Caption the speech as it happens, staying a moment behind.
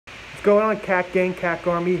What's going on, CAC Gang, CAC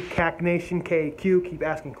Army, CAC Nation, KAQ? Keep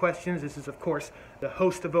asking questions. This is, of course, the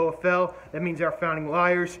host of OFL. That means our founding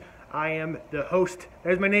liars. I am the host.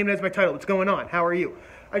 There's my name, there's my title. What's going on? How are you?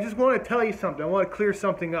 I just want to tell you something. I want to clear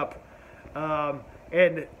something up.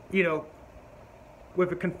 And, you know,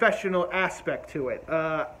 with a confessional aspect to it.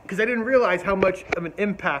 Because I didn't realize how much of an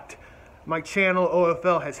impact my channel,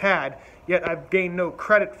 OFL, has had, yet I've gained no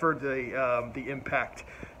credit for the impact.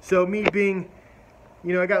 So me being...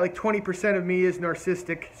 You know, I got like 20% of me is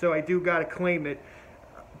narcissistic, so I do gotta claim it.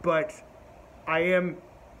 But I am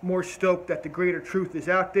more stoked that the greater truth is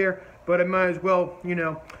out there. But I might as well, you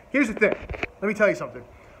know. Here's the thing. Let me tell you something.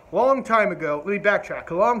 A long time ago, let me backtrack.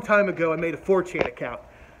 A long time ago, I made a 4chan account.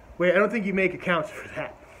 Wait, I don't think you make accounts for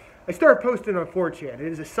that. I started posting on 4chan. It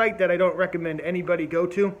is a site that I don't recommend anybody go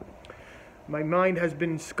to. My mind has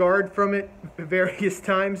been scarred from it various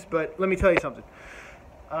times, but let me tell you something.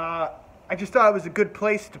 I just thought it was a good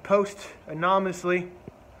place to post anonymously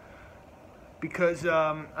because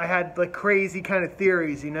I had like crazy kind of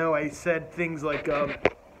theories, you know. I said things like,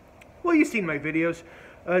 well, you've seen my videos.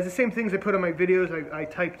 It's the same things I put on my videos. I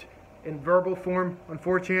typed in verbal form on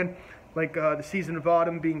 4chan, like the season of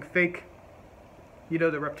autumn being fake. You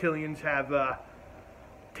know, the reptilians have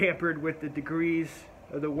tampered with the degrees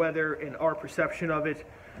of the weather and our perception of it.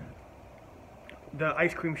 The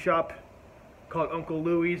ice cream shop called Uncle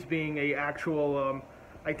Louie's being a actual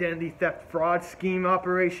identity theft fraud scheme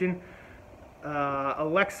operation.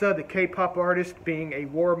 Alexa, the K-pop artist, being a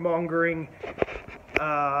warmongering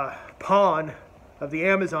pawn of the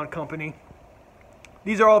Amazon company.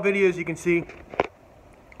 These are all videos you can see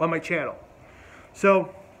on my channel.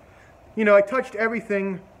 So, you know, I touched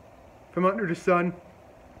everything from under the sun.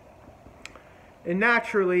 And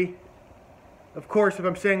naturally, of course, if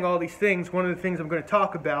I'm saying all these things, one of the things I'm going to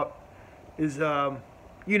talk about is,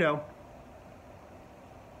 you know,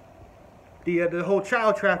 the whole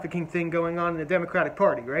child trafficking thing going on in the Democratic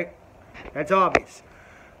Party, right? That's obvious.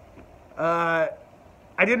 I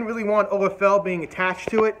didn't really want OFL being attached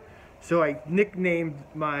to it, so I nicknamed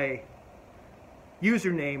my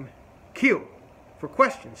username Q for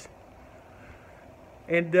questions.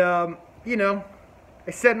 And, you know,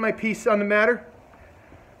 I said my piece on the matter,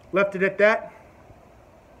 left it at that.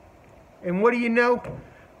 And what do you know?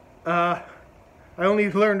 I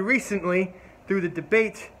only learned recently through the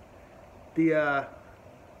debate, the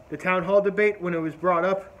town hall debate, when it was brought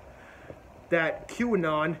up, that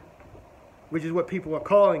QAnon, which is what people are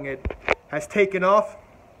calling it, has taken off,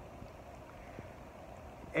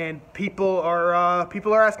 and people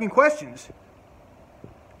are asking questions,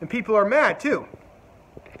 and people are mad too.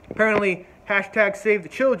 Apparently, hashtag Save the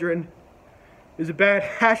Children is a bad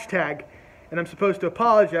hashtag, and I'm supposed to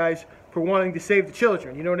apologize for wanting to save the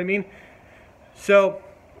children, you know what I mean? So,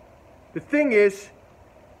 the thing is,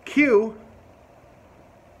 Q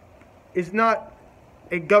is not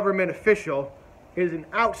a government official, it is an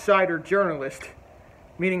outsider journalist,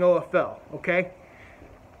 meaning OFL, okay?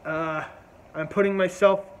 I'm putting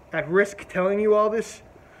myself at risk telling you all this,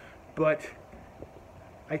 but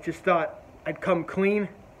I just thought I'd come clean,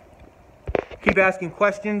 keep asking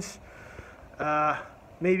questions.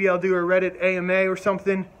 Maybe I'll do a Reddit AMA or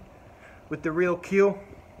something with the real Q.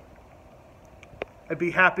 I'd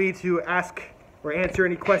be happy to ask or answer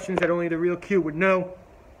any questions that only the real Q would know,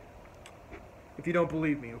 if you don't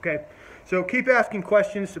believe me, okay? So keep asking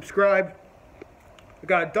questions, subscribe. I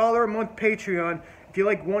got $1 a month Patreon. If you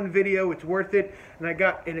like one video, it's worth it. And I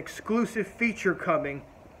got an exclusive feature coming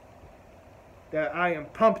that I am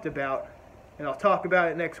pumped about, and I'll talk about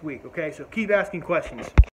it next week, okay? So keep asking questions.